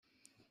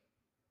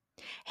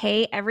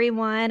Hey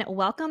everyone,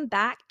 welcome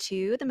back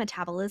to the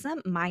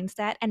Metabolism,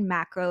 Mindset, and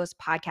Macros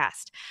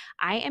podcast.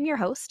 I am your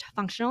host,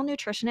 functional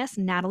nutritionist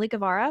Natalie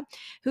Guevara,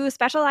 who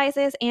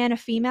specializes in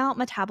female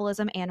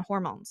metabolism and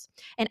hormones.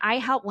 And I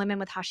help women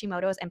with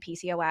Hashimoto's and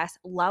PCOS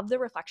love the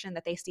reflection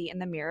that they see in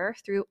the mirror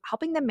through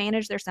helping them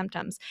manage their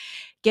symptoms,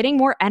 getting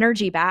more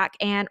energy back,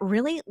 and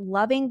really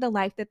loving the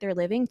life that they're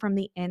living from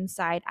the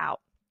inside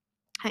out.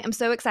 I am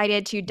so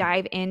excited to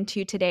dive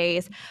into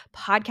today's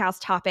podcast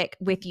topic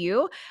with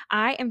you.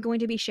 I am going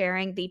to be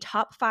sharing the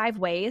top 5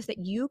 ways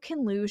that you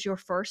can lose your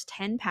first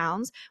 10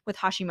 pounds with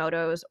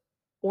Hashimoto's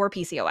or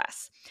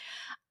PCOS.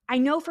 I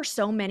know for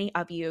so many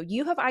of you,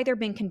 you have either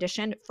been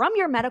conditioned from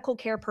your medical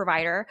care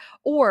provider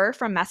or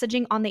from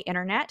messaging on the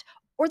internet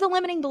or the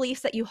limiting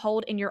beliefs that you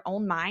hold in your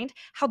own mind,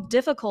 how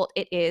difficult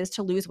it is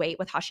to lose weight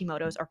with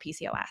Hashimoto's or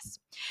PCOS.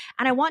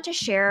 And I want to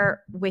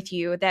share with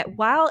you that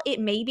while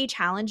it may be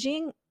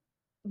challenging,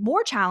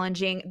 more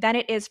challenging than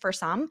it is for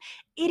some,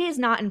 it is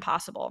not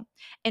impossible.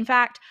 In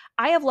fact,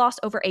 I have lost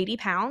over 80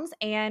 pounds,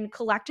 and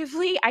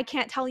collectively, I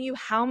can't tell you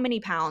how many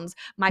pounds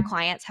my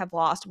clients have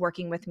lost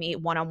working with me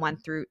one on one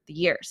through the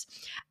years.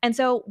 And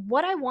so,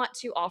 what I want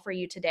to offer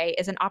you today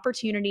is an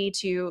opportunity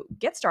to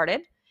get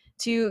started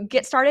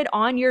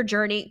on your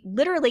journey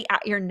literally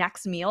at your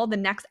next meal, the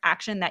next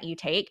action that you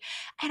take.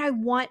 And I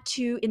want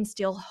to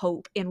instill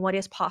hope in what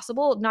is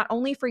possible, not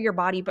only for your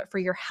body, but for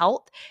your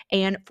health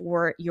and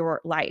for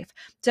your life.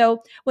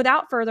 So,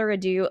 without further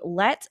ado,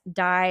 let's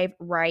dive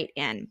right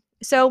in.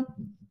 So,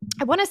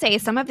 I want to say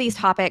some of these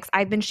topics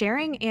I've been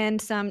sharing in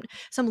some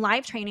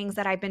live trainings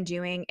that I've been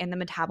doing in the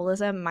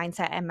Metabolism,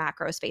 Mindset, and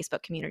Macros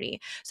Facebook community.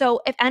 So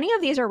if any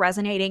of these are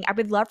resonating, I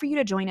would love for you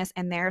to join us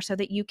in there so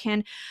that you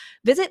can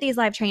visit these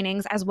live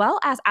trainings as well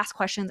as ask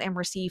questions and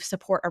receive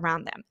support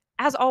around them.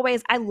 As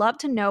always, I love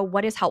to know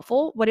what is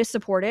helpful, what is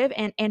supportive,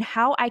 and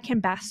how I can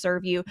best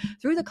serve you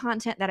through the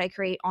content that I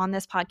create on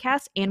this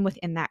podcast and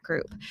within that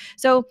group.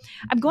 So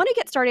I'm going to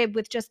get started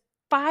with just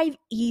 5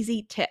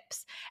 easy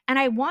tips. And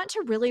I want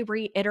to really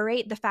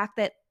reiterate the fact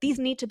that these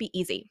need to be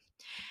easy.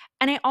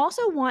 And I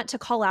also want to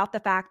call out the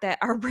fact that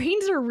our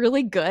brains are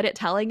really good at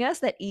telling us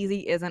that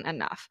easy isn't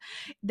enough.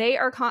 They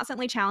are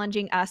constantly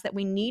challenging us that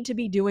we need to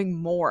be doing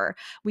more.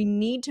 We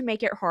need to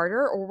make it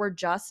harder, or we're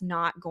just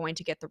not going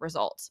to get the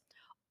results.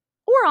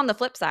 Or on the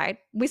flip side,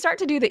 we start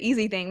to do the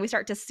easy thing. We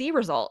start to see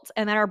results,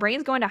 and then our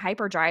brain's going to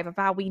hyperdrive of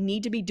how we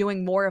need to be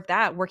doing more of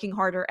that, working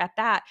harder at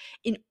that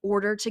in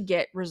order to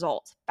get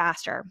results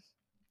faster.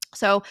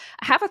 So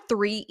I have a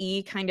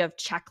 3E kind of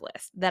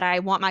checklist that I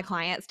want my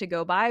clients to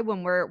go by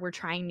when we're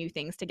trying new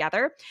things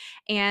together.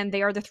 And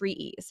they are the 3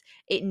 E's.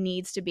 It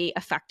needs to be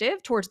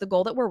effective towards the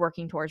goal that we're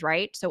working towards,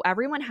 right? So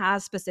everyone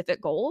has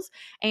specific goals.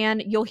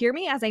 And you'll hear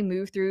me as I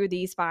move through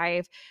these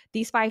five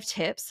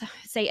tips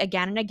say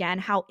again and again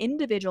how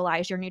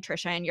individualized your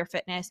nutrition, your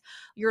fitness,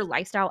 your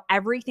lifestyle,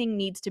 everything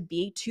needs to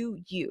be to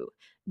you.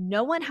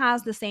 No one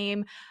has the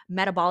same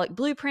metabolic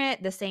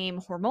blueprint, the same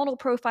hormonal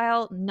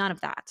profile, none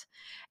of that.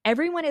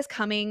 Everyone is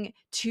coming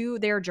to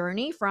their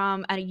journey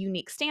from a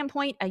unique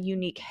standpoint, a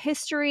unique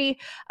history.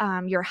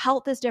 Your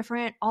health is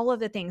different, all of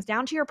the things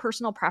down to your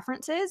personal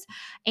preferences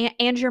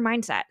and your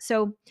mindset.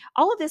 So,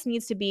 all of this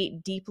needs to be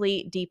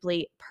deeply,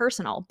 deeply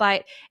personal,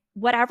 but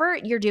whatever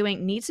you're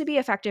doing needs to be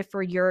effective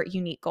for your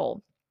unique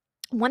goal.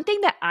 One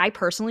thing that I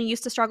personally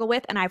used to struggle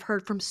with, and I've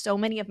heard from so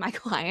many of my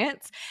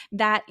clients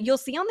that you'll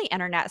see on the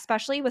internet,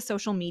 especially with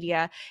social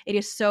media, it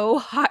is so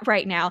hot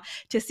right now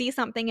to see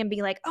something and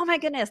be like, oh my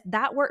goodness,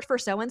 that worked for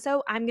so and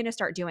so. I'm going to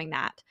start doing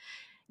that.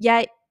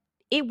 Yet,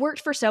 it worked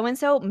for so and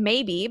so,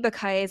 maybe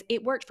because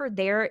it worked for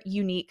their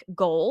unique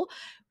goal.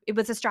 It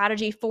was a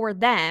strategy for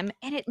them,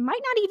 and it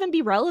might not even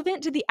be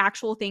relevant to the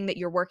actual thing that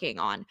you're working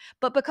on.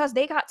 But because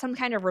they got some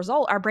kind of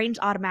result, our brains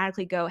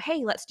automatically go,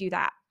 hey, let's do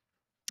that.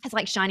 It's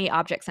like shiny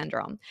object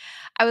syndrome.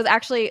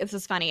 This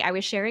is funny. I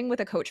was sharing with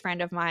a coach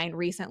friend of mine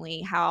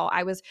recently how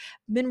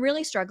been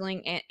really struggling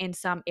in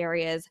some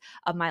areas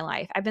of my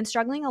life. I've been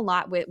struggling a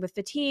lot with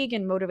fatigue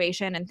and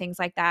motivation and things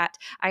like that.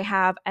 I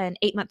have an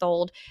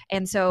 8-month-old.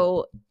 And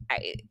so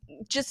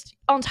just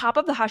on top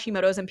of the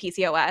Hashimoto's and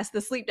PCOS,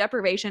 the sleep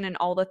deprivation and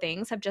all the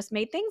things have just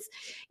made things,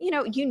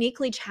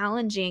 uniquely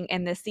challenging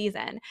in this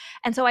season.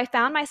 And so I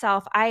found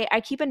myself,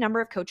 I keep a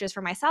number of coaches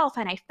for myself,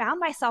 and I found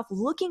myself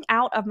looking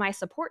out of my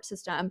support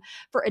system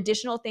for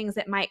additional things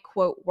that might,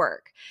 quote,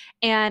 work.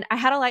 And I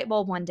had a light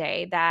bulb one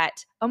day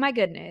that, oh my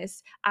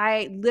goodness,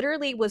 I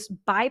literally was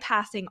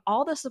bypassing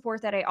all the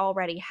support that I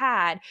already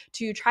had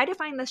to try to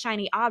find the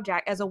shiny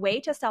object as a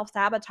way to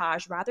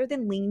self-sabotage rather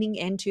than leaning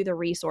into the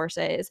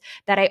resources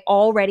that I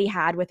already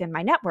had within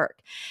my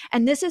network.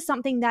 And this is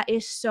something that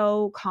is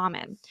so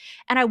common.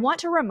 And I want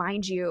to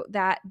remind you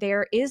that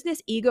there is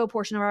this ego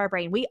portion of our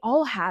brain, we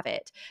all have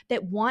it,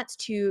 that wants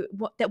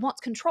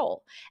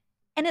control.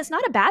 And it's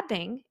not a bad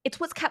thing. It's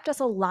what's kept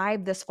us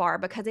alive this far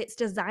because it's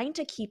designed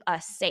to keep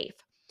us safe.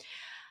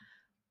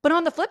 But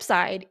on the flip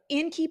side,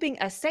 in keeping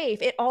us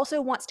safe, it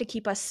also wants to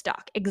keep us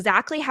stuck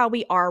exactly how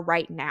we are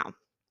right now.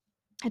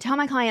 I tell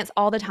my clients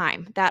all the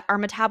time that our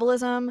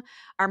metabolism,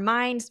 our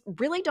minds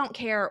really don't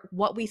care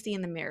what we see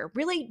in the mirror,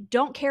 really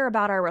don't care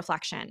about our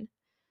reflection.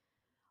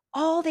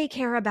 All they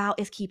care about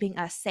is keeping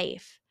us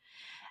safe.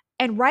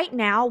 And right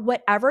now,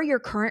 whatever your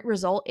current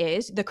result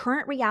is, the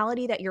current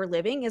reality that you're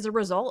living is a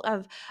result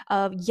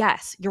of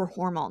yes, your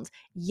hormones,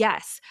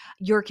 yes,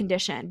 your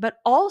condition, but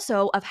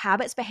also of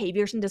habits,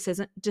 behaviors, and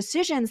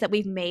decisions that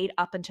we've made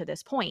up until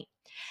this point.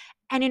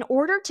 And in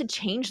order to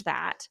change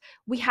that,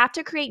 we have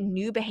to create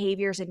new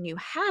behaviors and new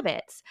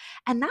habits.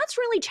 And that's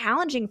really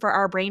challenging for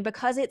our brain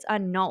because it's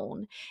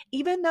unknown.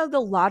 Even though the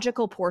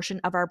logical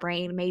portion of our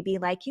brain may be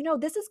like,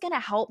 this is going to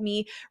help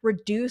me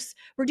reduce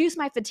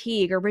my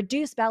fatigue or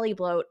reduce belly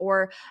bloat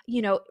or,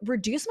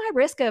 reduce my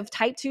risk of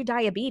type 2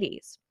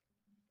 diabetes.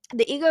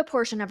 The ego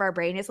portion of our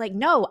brain is like,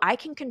 no, I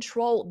can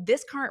control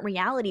this current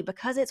reality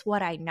because it's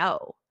what I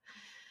know.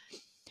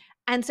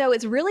 And so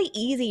it's really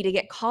easy to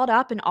get caught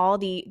up in all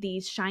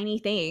these shiny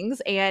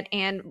things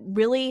and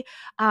really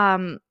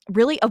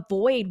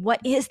avoid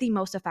what is the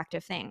most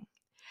effective thing.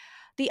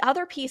 The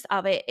other piece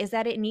of it is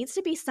that it needs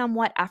to be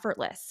somewhat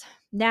effortless.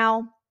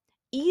 Now,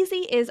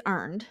 easy is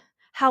earned.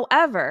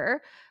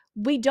 However,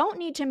 we don't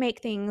need to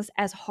make things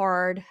as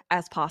hard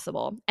as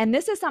possible. And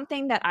this is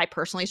something that I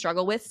personally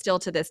struggle with still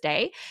to this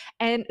day.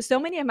 And so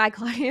many of my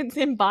clients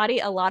embody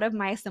a lot of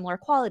my similar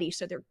qualities.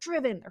 So they're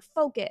driven, they're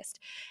focused,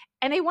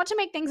 and they want to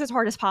make things as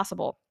hard as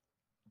possible.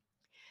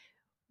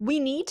 We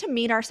need to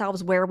meet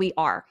ourselves where we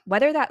are,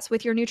 whether that's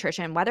with your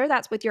nutrition, whether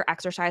that's with your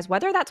exercise,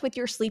 whether that's with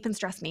your sleep and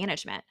stress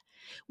management.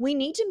 We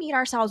need to meet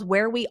ourselves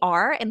where we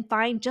are and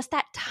find just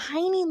that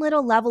tiny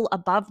little level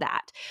above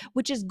that,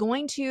 which is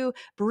going to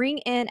bring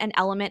in an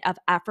element of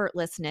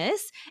effortlessness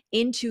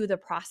into the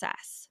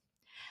process.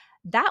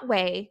 That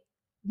way,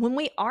 when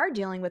we are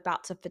dealing with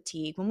bouts of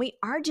fatigue, when we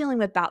are dealing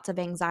with bouts of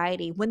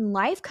anxiety, when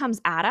life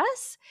comes at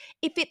us,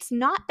 if it's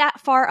not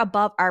that far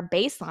above our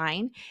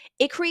baseline,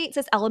 it creates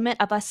this element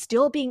of us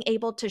still being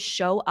able to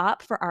show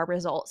up for our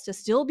results, to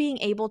still being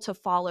able to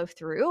follow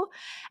through.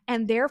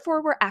 And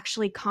therefore, we're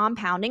actually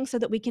compounding so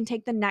that we can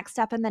take the next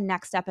step and the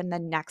next step and the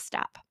next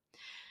step.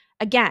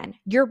 Again,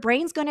 your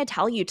brain's going to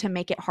tell you to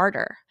make it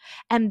harder.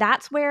 And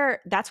that's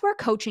where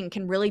coaching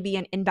can really be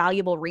an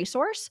invaluable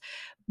resource.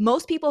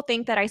 Most people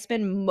think that I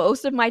spend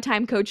most of my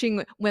time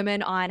coaching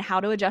women on how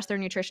to adjust their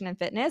nutrition and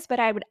fitness, but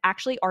I would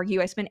actually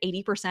argue I spend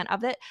 80%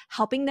 of it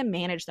helping them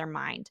manage their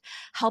mind,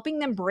 helping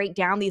them break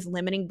down these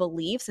limiting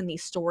beliefs and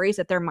these stories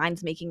that their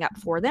mind's making up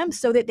for them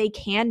so that they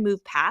can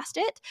move past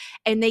it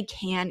and they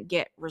can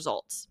get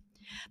results.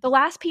 The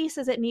last piece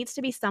is it needs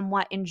to be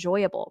somewhat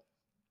enjoyable.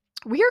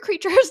 We are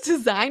creatures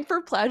designed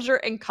for pleasure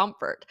and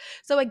comfort.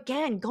 So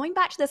again, going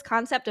back to this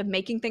concept of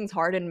making things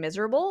hard and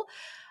miserable,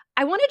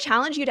 I want to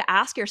challenge you to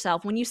ask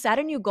yourself, when you set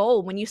a new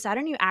goal, when you set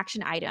a new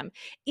action item,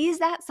 is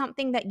that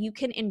something that you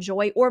can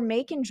enjoy or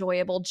make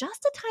enjoyable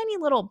just a tiny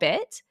little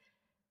bit?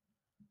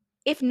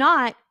 If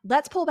not,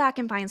 let's pull back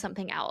and find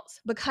something else,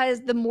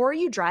 because the more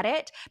you dread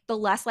it, the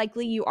less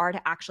likely you are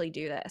to actually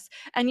do this.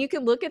 And you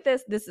can look at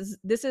this.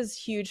 This is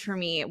huge for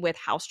me with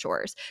house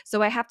chores.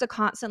 So I have to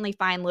constantly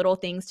find little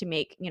things to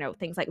make,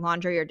 things like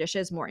laundry or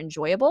dishes more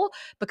enjoyable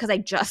because I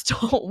just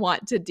don't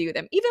want to do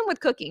them, even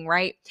with cooking,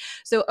 right?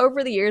 So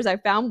over the years,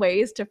 I've found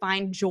ways to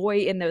find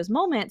joy in those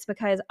moments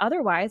because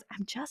otherwise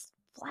I'm just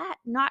flat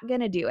not going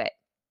to do it.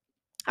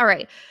 All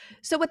right.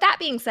 So with that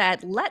being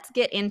said, let's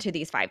get into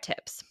these 5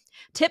 tips.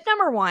 Tip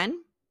number 1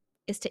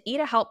 is to eat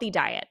a healthy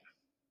diet.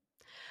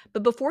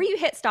 But before you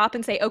hit stop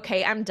and say,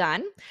 okay, I'm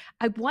done,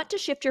 I want to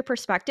shift your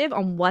perspective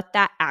on what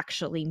that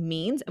actually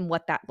means and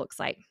what that looks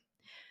like.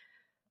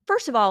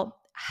 First of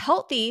all,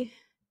 healthy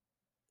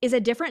is a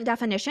different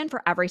definition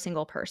for every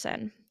single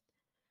person.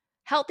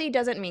 Healthy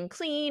doesn't mean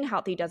clean.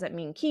 Healthy doesn't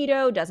mean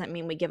keto. Doesn't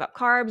mean we give up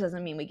carbs.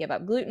 Doesn't mean we give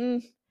up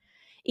gluten.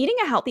 Eating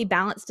a healthy,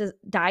 balanced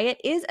diet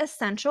is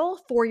essential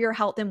for your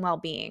health and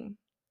well-being.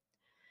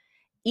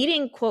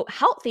 Eating, quote,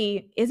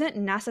 healthy isn't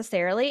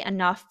necessarily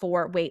enough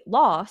for weight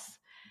loss,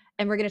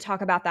 and we're going to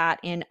talk about that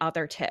in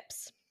other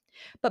tips.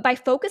 But by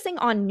focusing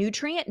on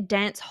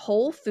nutrient-dense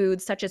whole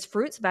foods such as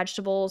fruits,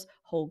 vegetables,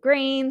 whole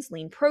grains,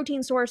 lean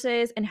protein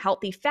sources, and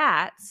healthy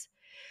fats,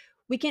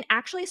 we can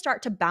actually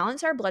start to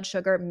balance our blood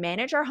sugar,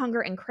 manage our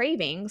hunger and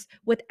cravings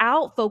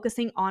without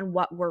focusing on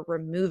what we're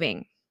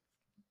removing.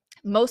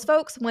 Most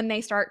folks, when they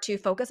start to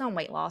focus on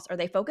weight loss or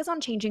they focus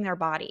on changing their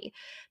body,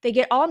 they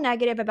get all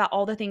negative about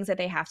all the things that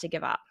they have to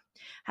give up.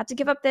 Have to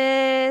give up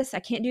this, I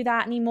can't do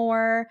that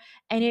anymore.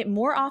 And it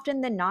more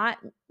often than not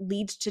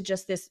leads to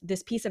just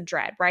this piece of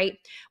dread, right?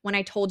 When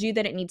I told you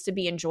that it needs to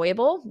be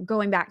enjoyable,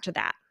 going back to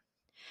that.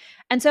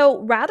 And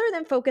so rather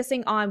than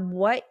focusing on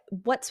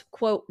what's,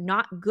 quote,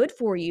 not good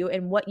for you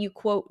and what you,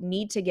 quote,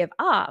 need to give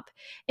up,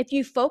 if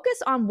you focus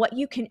on what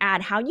you can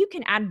add, how you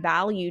can add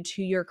value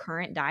to your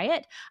current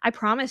diet, I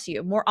promise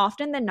you, more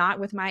often than not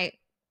with my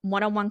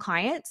one-on-one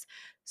clients,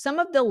 some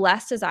of the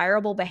less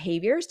desirable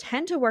behaviors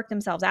tend to work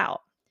themselves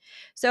out.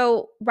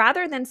 So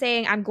rather than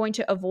saying I'm going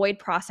to avoid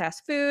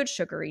processed food,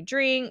 sugary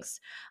drinks,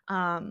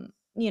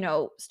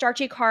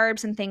 starchy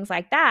carbs and things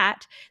like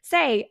that,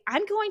 say,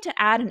 I'm going to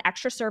add an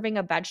extra serving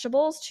of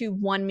vegetables to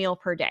 1 meal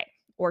per day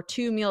or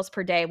 2 meals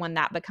per day when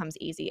that becomes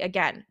easy.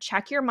 Again,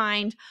 check your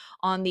mind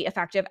on the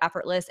effective,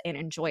 effortless, and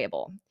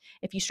enjoyable.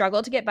 If you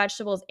struggle to get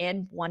vegetables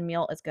in, 1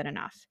 meal is good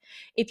enough.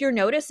 If you're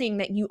noticing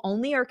that you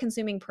only are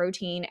consuming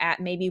protein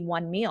at maybe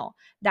 1 meal,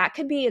 that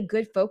could be a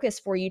good focus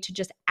for you to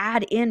just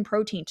add in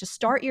protein to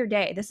start your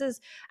day. This is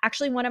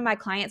actually one of my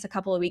clients a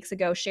couple of weeks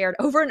ago shared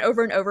over and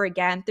over and over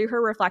again through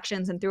her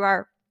reflections and through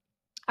our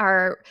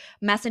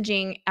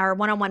messaging, our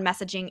one-on-one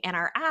messaging in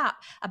our app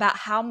about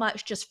how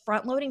much just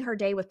front loading her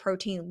day with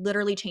protein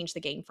literally changed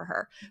the game for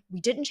her. We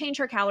didn't change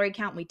her calorie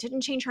count. We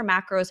didn't change her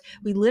macros.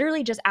 We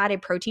literally just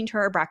added protein to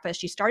her breakfast.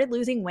 She started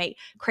losing weight.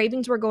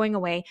 Cravings were going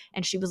away,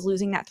 and she was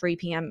losing that 3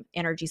 p.m.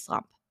 energy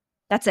slump.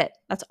 That's it.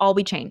 That's all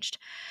we changed.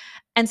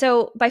 And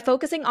so by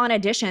focusing on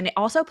addition, it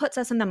also puts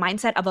us in the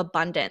mindset of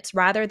abundance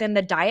rather than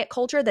the diet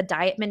culture, the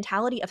diet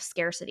mentality of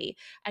scarcity.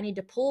 I need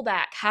to pull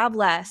back, have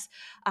less,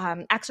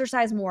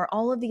 exercise more,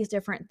 all of these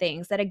different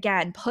things that,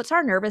 again, puts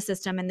our nervous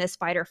system in this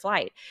fight or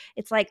flight.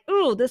 It's like,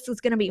 ooh, this is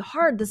going to be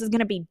hard. This is going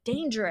to be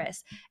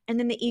dangerous. And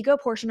then the ego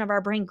portion of our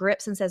brain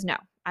grips and says, no,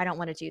 I don't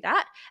want to do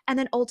that. And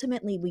then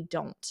ultimately we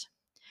don't.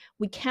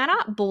 We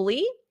cannot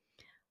bully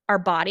our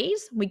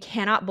bodies. We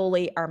cannot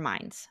bully our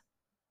minds.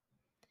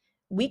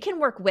 We can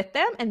work with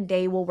them and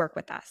they will work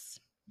with us.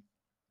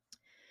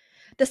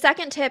 The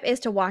second tip is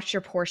to watch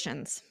your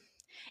portions.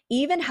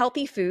 Even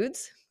healthy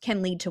foods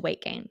can lead to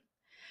weight gain.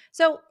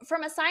 So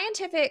from a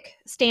scientific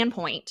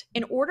standpoint,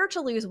 in order to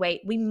lose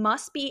weight, we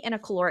must be in a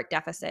caloric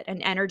deficit,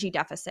 an energy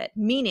deficit,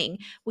 meaning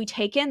we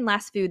take in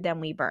less food than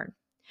we burn.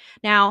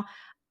 Now,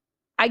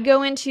 I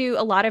go into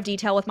a lot of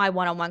detail with my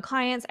one-on-one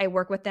clients. I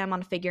work with them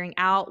on figuring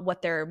out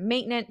what their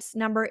maintenance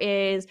number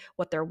is,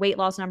 what their weight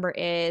loss number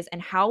is,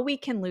 and how we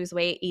can lose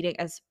weight eating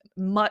as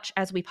much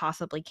as we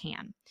possibly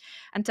can.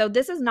 And so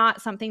this is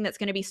not something that's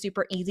going to be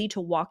super easy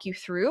to walk you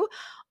through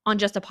on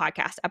just a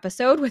podcast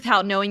episode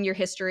without knowing your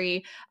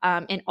history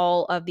and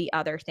all of the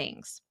other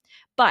things.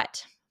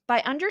 But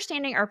by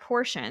understanding our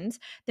portions,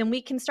 then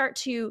we can start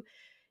to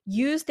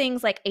use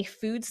things like a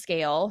food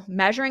scale,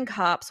 measuring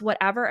cups,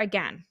 whatever,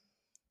 again,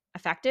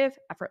 effective,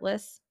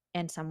 effortless,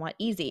 and somewhat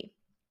easy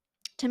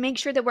to make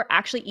sure that we're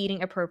actually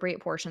eating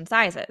appropriate portion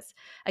sizes.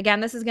 Again,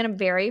 this is going to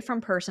vary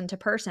from person to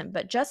person,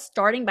 but just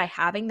starting by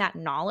having that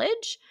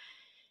knowledge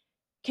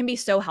can be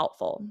so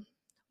helpful.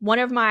 One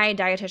of my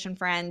dietitian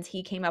friends,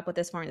 he came up with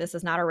this formula. This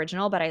is not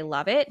original, but I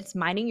love it. It's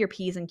minding your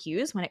P's and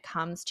Q's when it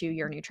comes to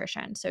your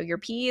nutrition. So your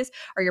P's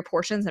are your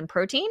portions and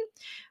protein,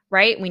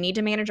 right? We need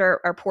to manage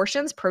our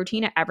portions,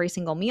 protein at every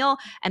single meal,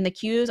 and the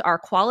Q's are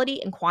quality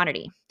and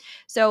quantity.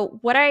 So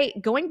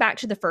going back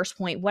to the first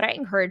point, what I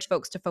encourage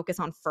folks to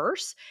focus on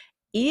first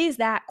is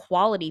that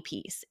quality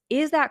piece.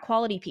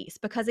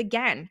 Because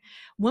again,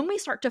 when we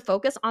start to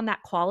focus on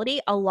that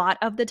quality, a lot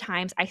of the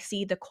times I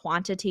see the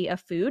quantity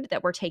of food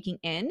that we're taking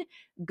in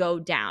go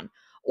down.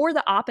 Or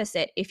the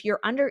opposite, if you're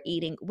under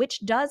eating,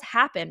 which does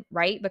happen,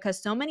 right?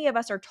 Because so many of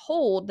us are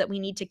told that we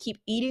need to keep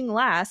eating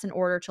less in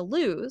order to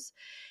lose.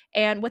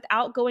 And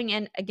without going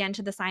in again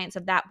to the science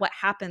of that, what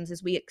happens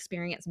is we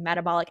experience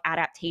metabolic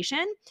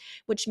adaptation,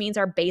 which means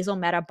our basal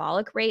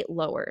metabolic rate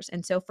lowers.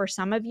 And so for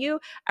some of you,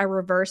 a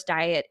reverse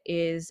diet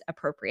is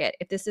appropriate.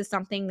 If this is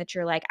something that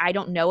you're like, I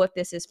don't know if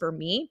this is for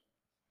me,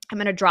 I'm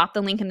going to drop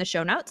the link in the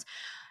show notes.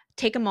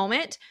 Take a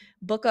moment,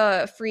 book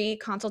a free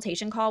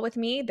consultation call with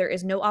me. There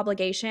is no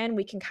obligation.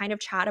 We can kind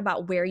of chat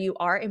about where you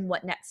are and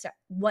what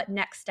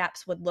next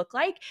steps would look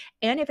like.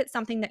 And if it's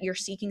something that you're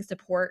seeking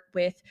support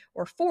with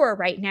or for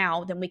right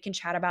now, then we can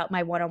chat about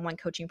my one-on-one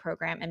coaching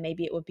program and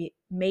maybe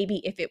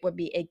if it would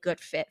be a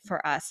good fit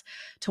for us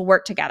to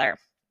work together.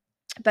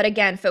 But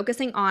again,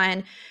 focusing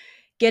on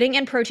getting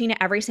in protein at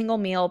every single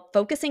meal,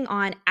 focusing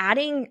on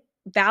adding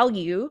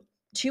value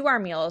to our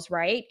meals,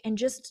 right? And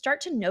just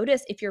start to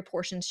notice if your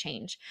portions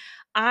change.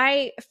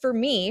 For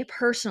me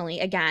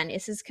personally, again,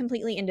 this is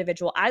completely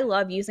individual. I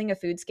love using a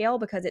food scale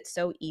because it's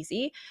so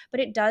easy, but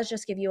it does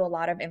just give you a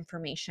lot of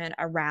information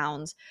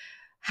around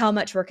how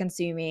much we're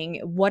consuming,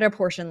 what a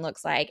portion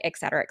looks like, et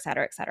cetera, et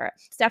cetera, et cetera.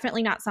 It's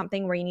definitely not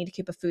something where you need to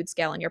keep a food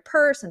scale in your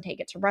purse and take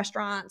it to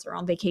restaurants or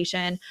on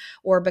vacation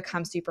or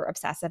become super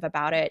obsessive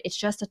about it. It's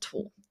just a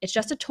tool. It's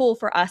just a tool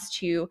for us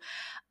to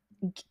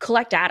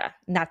collect data,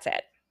 and that's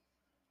it.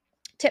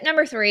 Tip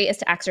number 3 is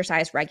to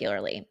exercise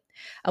regularly.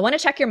 I want to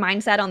check your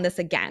mindset on this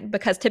again,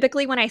 because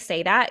typically when I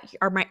say that,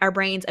 our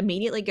brains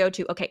immediately go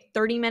to, okay,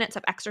 30 minutes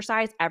of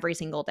exercise every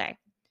single day.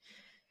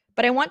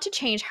 But I want to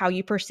change how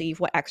you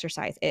perceive what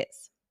exercise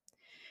is.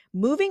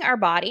 Moving our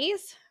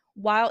bodies,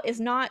 while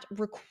is not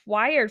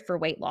required for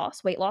weight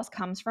loss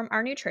comes from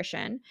our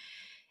nutrition,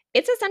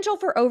 it's essential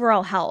for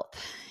overall health.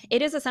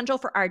 It is essential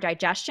for our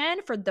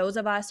digestion. For those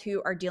of us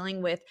who are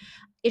dealing with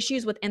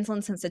issues with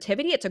insulin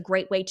sensitivity, it's a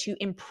great way to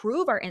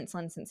improve our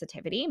insulin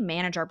sensitivity,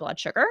 manage our blood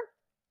sugar.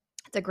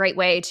 It's a great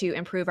way to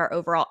improve our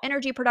overall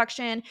energy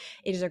production.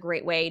 It is a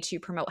great way to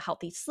promote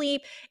healthy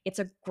sleep. It's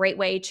a great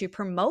way to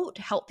promote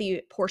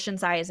healthy portion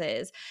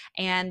sizes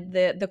and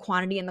the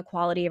quantity and the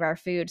quality of our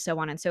food, so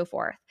on and so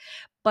forth.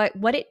 But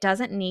what it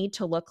doesn't need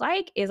to look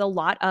like is a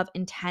lot of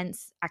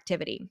intense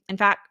activity. In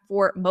fact,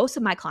 for most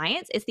of my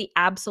clients, it's the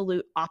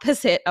absolute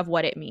opposite of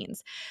what it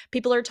means.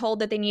 People are told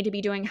that they need to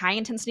be doing high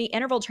intensity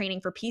interval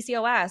training for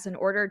PCOS in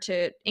order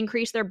to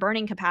increase their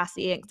burning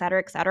capacity,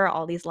 et cetera,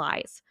 all these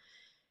lies.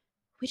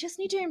 We just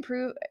need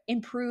to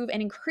improve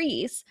and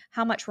increase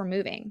how much we're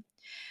moving.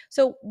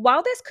 So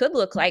while this could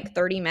look like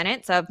 30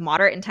 minutes of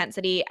moderate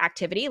intensity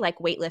activity like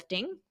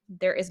weightlifting,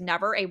 there is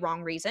never a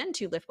wrong reason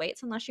to lift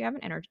weights unless you have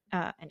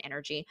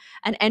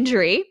an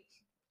injury.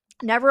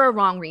 Never a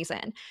wrong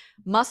reason.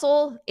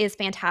 Muscle is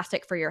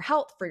fantastic for your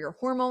health, for your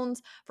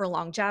hormones, for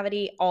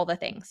longevity, all the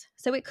things.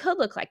 So it could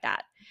look like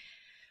that.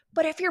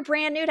 But if you're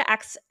brand new to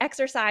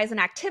exercise and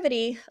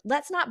activity,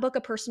 let's not book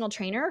a personal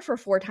trainer for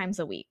 4 times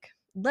a week.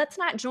 Let's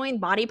not join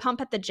Body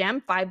Pump at the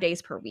gym 5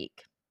 days per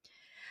week.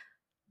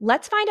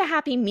 Let's find a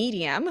happy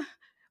medium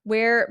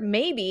where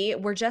maybe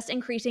we're just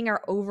increasing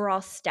our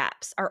overall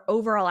steps, our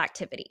overall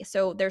activity.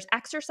 So there's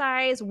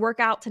exercise,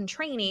 workouts, and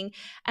training,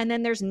 and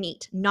then there's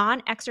NEAT,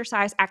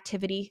 non-exercise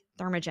activity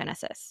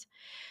thermogenesis.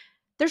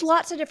 There's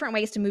lots of different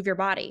ways to move your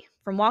body,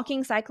 from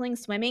walking, cycling,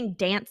 swimming,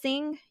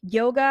 dancing,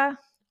 yoga,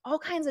 all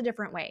kinds of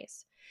different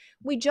ways.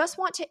 We just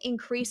want to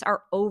increase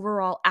our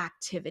overall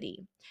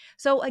activity.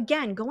 So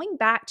again, going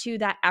back to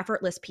that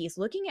effortless piece,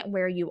 looking at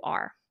where you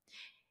are.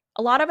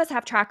 A lot of us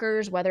have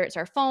trackers, whether it's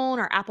our phone,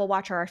 our Apple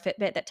Watch, or our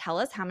Fitbit, that tell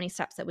us how many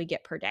steps that we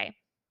get per day.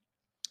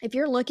 If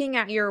you're looking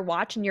at your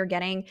watch and you're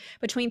getting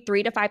between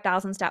 3,000 to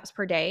 5,000 steps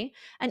per day,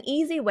 an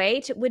easy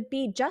way would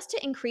be just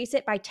to increase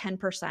it by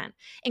 10%.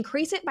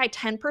 Increase it by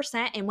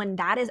 10%, and when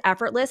that is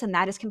effortless and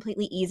that is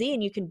completely easy,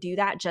 and you can do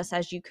that just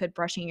as you could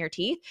brushing your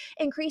teeth,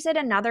 increase it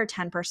another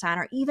 10%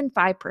 or even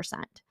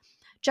 5%.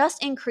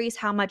 Just increase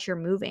how much you're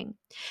moving.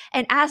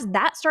 And as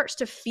that starts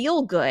to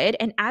feel good,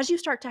 and as you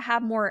start to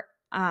have more,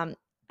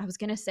 I was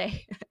going to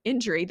say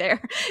injury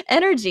there,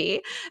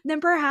 energy,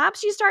 then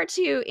perhaps you start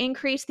to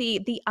increase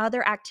the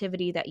other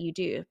activity that you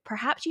do.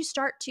 Perhaps you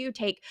start to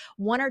take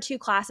 1 or 2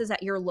 classes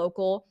at your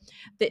local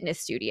fitness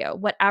studio,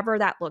 whatever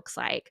that looks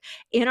like.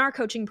 In our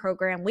coaching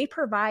program, we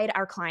provide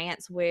our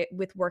clients with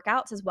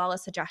workouts as well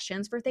as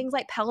suggestions for things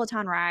like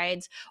Peloton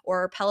rides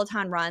or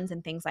Peloton runs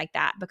and things like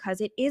that, because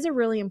it is a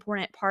really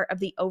important part of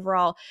the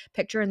overall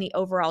picture and the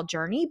overall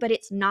journey, but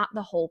it's not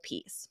the whole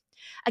piece.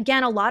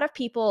 Again, a lot of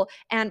people,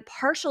 and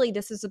partially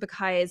this is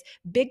because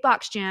big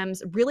box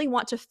gyms really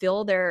want to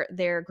fill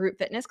their group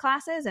fitness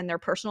classes and their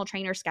personal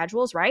trainer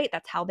schedules, right?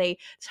 That's how they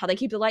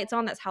keep the lights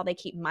on. That's how they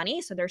keep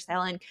money. So they're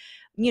selling,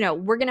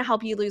 we're going to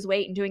help you lose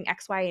weight and doing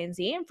X, Y, and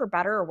Z, and for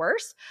better or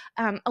worse.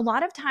 A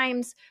lot of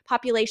times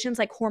populations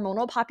like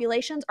hormonal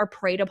populations are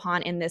preyed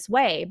upon in this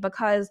way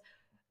because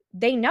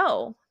they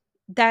know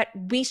that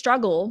we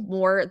struggle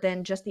more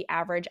than just the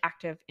average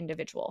active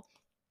individual.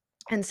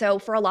 And so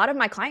for a lot of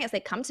my clients,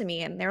 they come to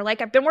me and they're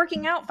like, I've been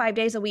working out 5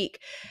 days a week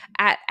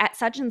at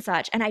such and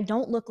such, and I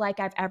don't look like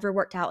I've ever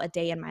worked out a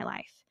day in my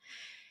life.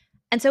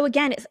 And so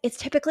again, it's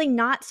typically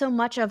not so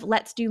much of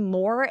let's do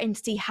more and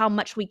see how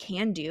much we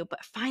can do,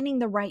 but finding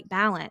the right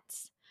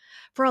balance.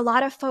 For a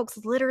lot of folks,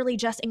 literally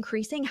just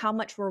increasing how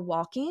much we're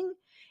walking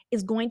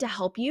is going to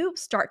help you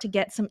start to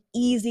get some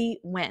easy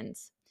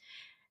wins.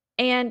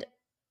 And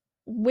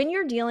when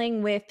you're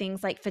dealing with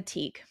things like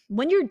fatigue,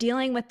 when you're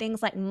dealing with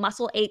things like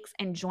muscle aches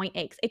and joint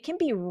aches, it can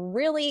be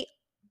really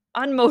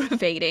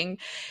unmotivating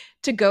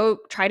to go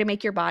try to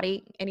make your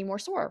body any more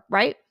sore,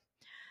 right?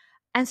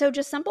 And so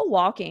just simple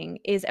walking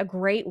is a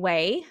great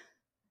way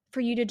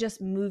for you to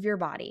just move your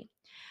body.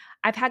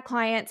 I've had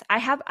clients,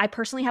 I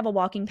personally have a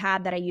walking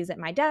pad that I use at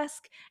my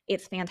desk.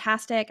 It's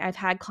fantastic. I've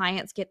had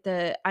clients get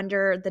the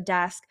under the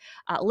desk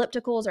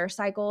ellipticals or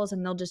cycles,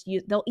 and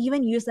they'll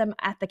even use them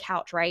at the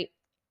couch, right?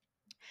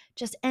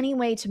 Just any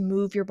way to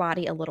move your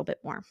body a little bit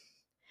more.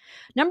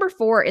 Number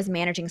 4 is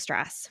managing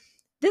stress.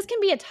 This can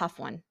be a tough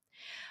one,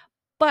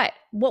 but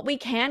what we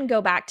can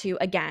go back to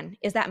again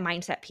is that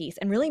mindset piece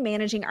and really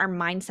managing our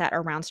mindset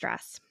around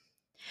stress.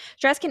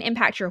 Stress can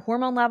impact your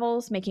hormone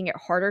levels, making it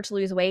harder to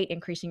lose weight,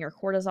 increasing your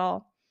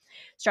cortisol.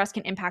 Stress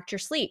can impact your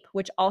sleep,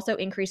 which also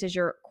increases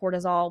your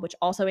cortisol, which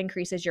also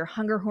increases your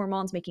hunger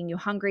hormones, making you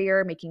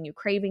hungrier, making you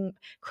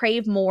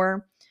crave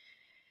more.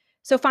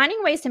 So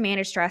finding ways to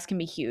manage stress can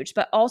be huge,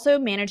 but also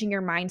managing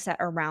your mindset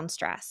around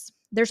stress.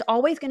 There's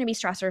always going to be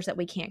stressors that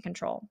we can't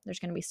control. There's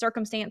going to be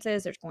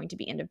circumstances, there's going to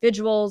be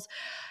individuals,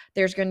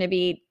 there's going to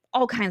be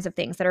all kinds of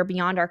things that are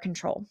beyond our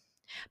control.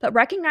 But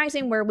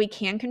recognizing where we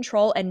can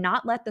control and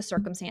not let the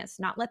circumstance,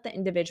 not let the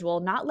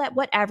individual, not let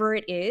whatever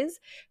it is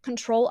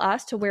control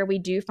us to where we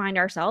do find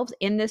ourselves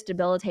in this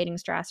debilitating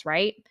stress,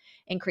 right?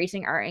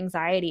 Increasing our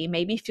anxiety,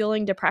 maybe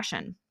feeling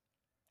depression.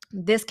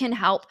 This can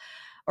help,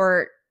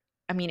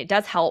 it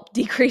does help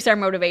decrease our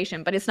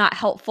motivation, but it's not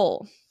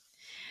helpful.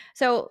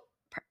 So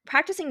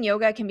Practicing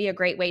yoga can be a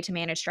great way to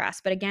manage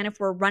stress. But again, if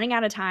we're running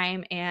out of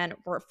time and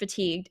we're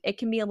fatigued, it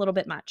can be a little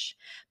bit much.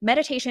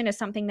 Meditation is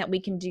something that we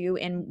can do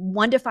in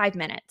 1 to 5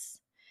 minutes.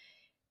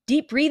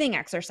 Deep breathing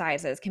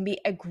exercises can be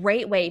a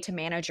great way to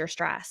manage your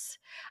stress.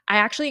 I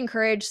actually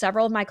encourage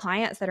several of my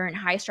clients that are in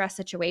high stress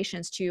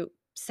situations to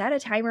set a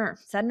timer,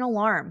 set an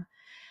alarm,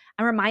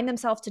 and remind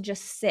themselves to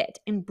just sit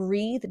and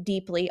breathe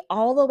deeply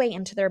all the way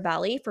into their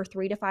belly for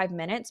 3 to 5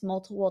 minutes,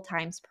 multiple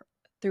times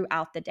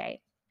throughout the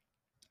day.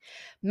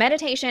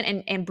 Meditation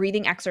and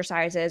breathing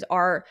exercises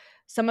are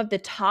some of the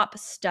top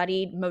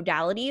studied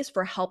modalities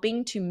for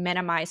helping to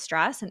minimize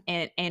stress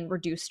and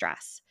reduce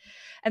stress.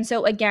 And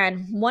so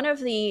again, one of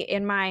the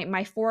in my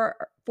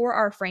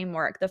 4R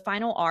framework, the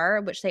final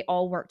R, which they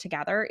all work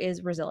together,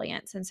 is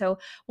resilience. And so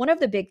one of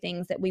the big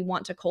things that we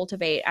want to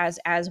cultivate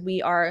as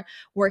we are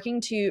working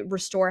to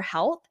restore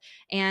health,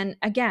 and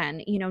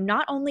again,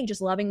 not only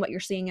just loving what you're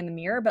seeing in the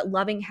mirror, but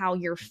loving how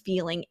you're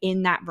feeling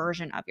in that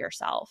version of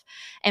yourself.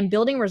 And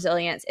building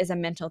resilience is a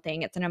mental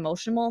thing, it's an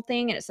emotional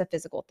thing, and it's a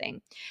physical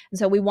thing. And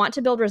so we want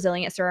to build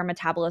resilience through our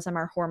metabolism,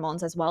 our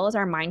hormones, as well as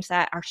our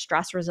mindset, our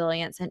stress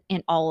resilience,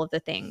 and all of the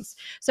things.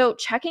 So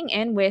checking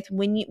in with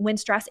when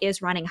stress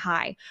is running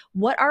high,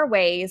 what are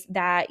ways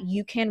that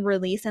you can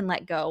release and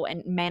let go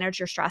and manage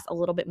your stress a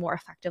little bit more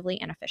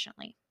effectively and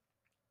efficiently?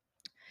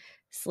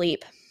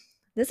 Sleep.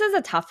 This is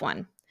a tough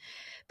one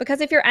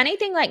because if you're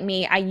anything like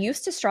me, I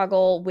used to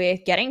struggle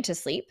with getting to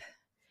sleep.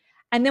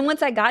 And then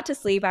once I got to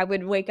sleep, I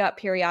would wake up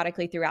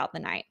periodically throughout the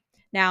night.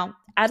 Now,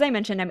 as I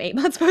mentioned, I'm 8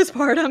 months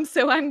postpartum,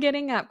 so I'm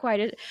getting up quite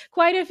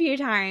a few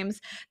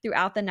times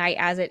throughout the night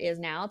as it is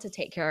now to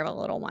take care of a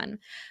little one.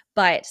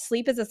 But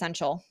sleep is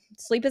essential.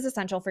 Sleep is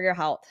essential for your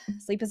health.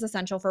 Sleep is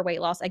essential for weight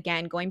loss.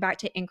 Again, going back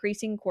to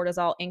increasing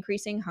cortisol,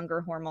 increasing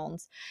hunger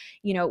hormones.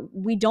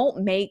 We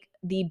don't make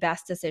the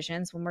best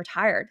decisions when we're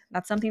tired.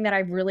 That's something that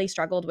I've really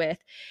struggled with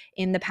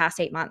in the past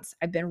 8 months.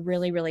 I've been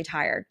really, really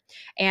tired.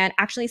 And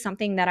actually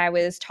something that I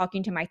was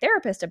talking to my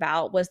therapist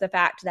about was the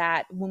fact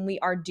that when we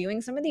are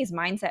doing some of these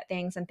mindset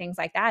things and things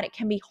like that, it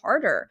can be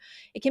harder.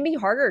 It can be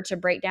harder to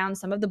break down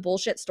some of the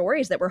bullshit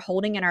stories that we're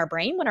holding in our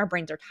brain when our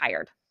brains are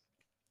tired.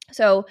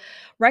 So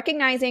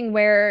recognizing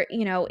where,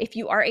 if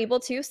you are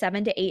able to,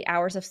 7 to 8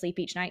 hours of sleep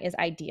each night is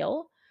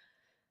ideal,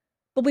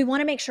 but we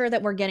want to make sure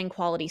that we're getting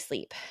quality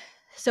sleep.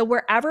 So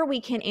wherever we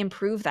can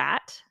improve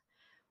that,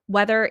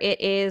 whether it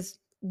is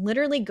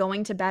literally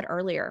going to bed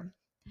earlier,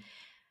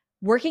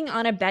 working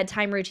on a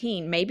bedtime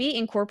routine, maybe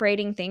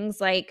incorporating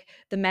things like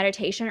the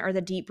meditation or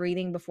the deep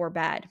breathing before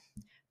bed,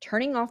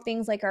 turning off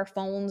things like our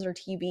phones or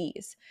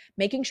TVs,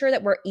 making sure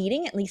that we're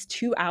eating at least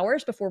 2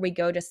 hours before we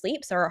go to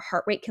sleep so our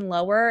heart rate can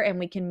lower and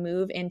we can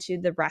move into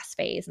the rest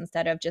phase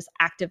instead of just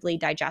actively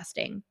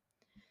digesting.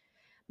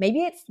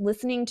 Maybe it's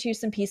listening to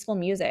some peaceful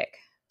music,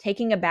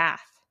 taking a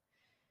bath,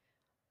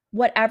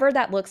 whatever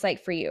that looks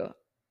like for you.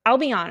 I'll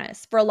be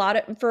honest, for a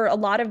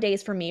lot of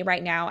days for me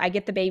right now, I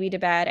get the baby to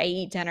bed, I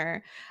eat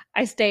dinner,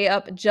 I stay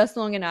up just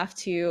long enough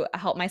to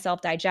help myself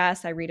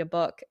digest, I read a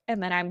book,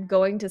 and then I'm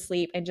going to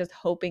sleep and just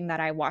hoping that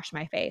I wash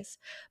my face.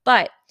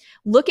 But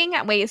looking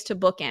at ways to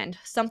bookend,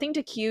 something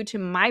to cue to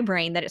my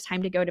brain that it's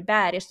time to go to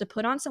bed is to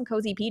put on some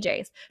cozy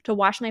PJs, to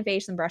wash my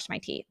face and brush my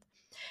teeth.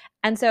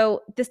 And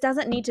so this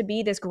doesn't need to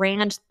be this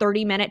grand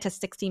 30-minute to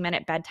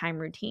 60-minute bedtime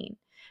routine,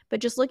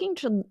 but just looking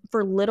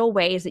for little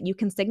ways that you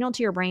can signal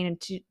to your brain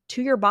and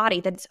to your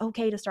body that it's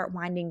okay to start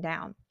winding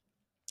down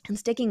and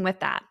sticking with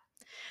that.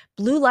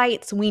 Blue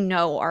lights, we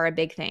know, are a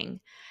big thing.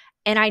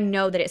 And I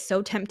know that it's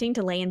so tempting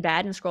to lay in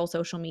bed and scroll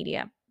social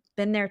media.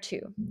 Been there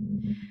too.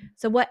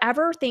 So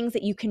whatever things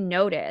that you can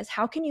notice,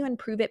 how can you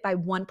improve it by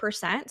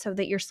 1% so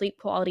that your sleep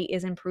quality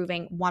is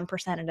improving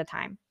 1% at a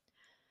time?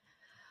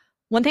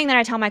 One thing that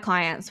I tell my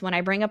clients when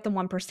I bring up the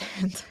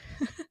 1%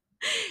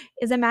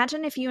 is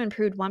imagine if you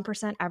improved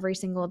 1% every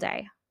single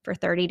day for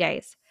 30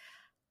 days.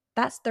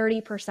 That's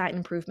 30%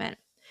 improvement.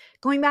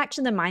 Going back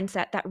to the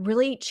mindset, that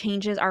really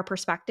changes our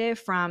perspective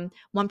from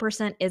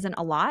 1% isn't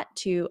a lot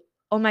to,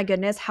 oh my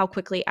goodness, how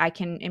quickly I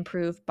can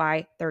improve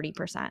by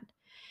 30%.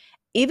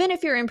 Even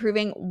if you're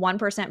improving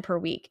 1% per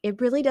week,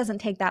 it really doesn't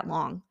take that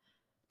long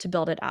to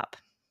build it up.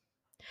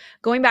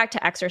 Going back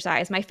to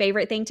exercise, my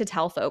favorite thing to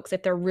tell folks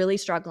if they're really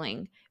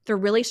struggling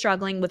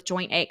with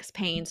joint aches,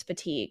 pains,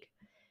 fatigue,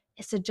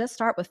 is to just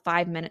start with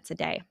 5 minutes a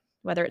day,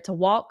 whether it's a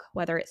walk,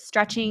 whether it's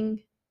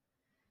stretching,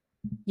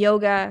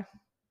 yoga,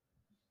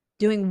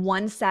 doing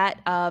one set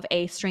of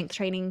a strength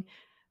training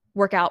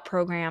workout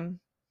program,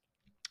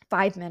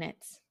 5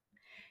 minutes.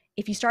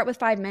 If you start with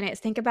 5 minutes,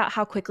 think about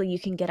how quickly you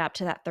can get up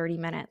to that 30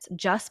 minutes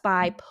just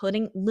by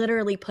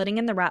literally putting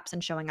in the reps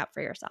and showing up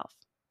for yourself.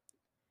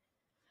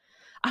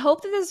 I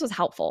hope that this was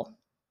helpful.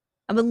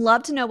 I would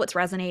love to know what's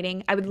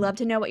resonating. I would love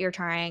to know what you're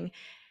trying.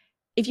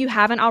 If you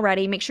haven't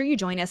already, make sure you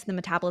join us in the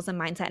Metabolism,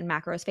 Mindset, and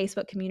Macros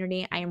Facebook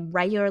community. I am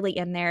regularly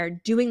in there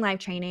doing live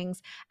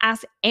trainings,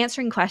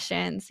 answering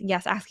questions,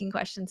 yes, asking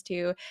questions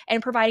too,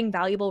 and providing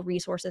valuable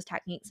resources,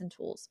 techniques, and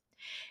tools.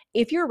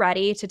 If you're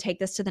ready to take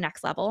this to the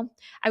next level,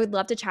 I would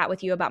love to chat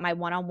with you about my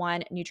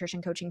one-on-one nutrition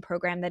coaching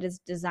program that is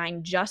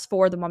designed just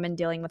for the woman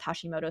dealing with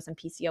Hashimoto's and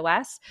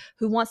PCOS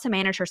who wants to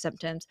manage her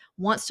symptoms,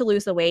 wants to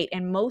lose the weight,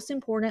 and most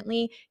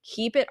importantly,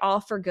 keep it all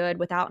for good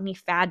without any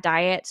fad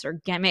diets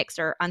or gimmicks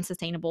or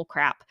unsustainable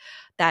crap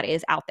that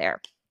is out there.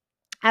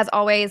 As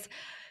always,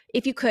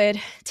 if you could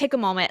take a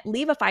moment,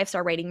 leave a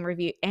 5-star rating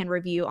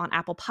review on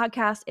Apple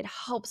Podcasts. It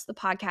helps the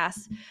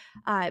podcast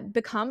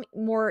become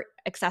more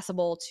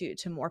accessible to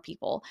more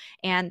people.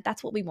 And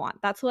that's what we want.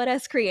 That's what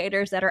us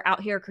creators that are out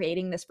here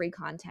creating this free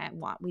content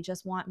want. We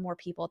just want more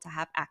people to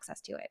have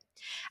access to it.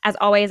 As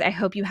always, I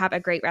hope you have a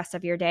great rest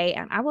of your day,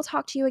 and I will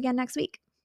talk to you again next week.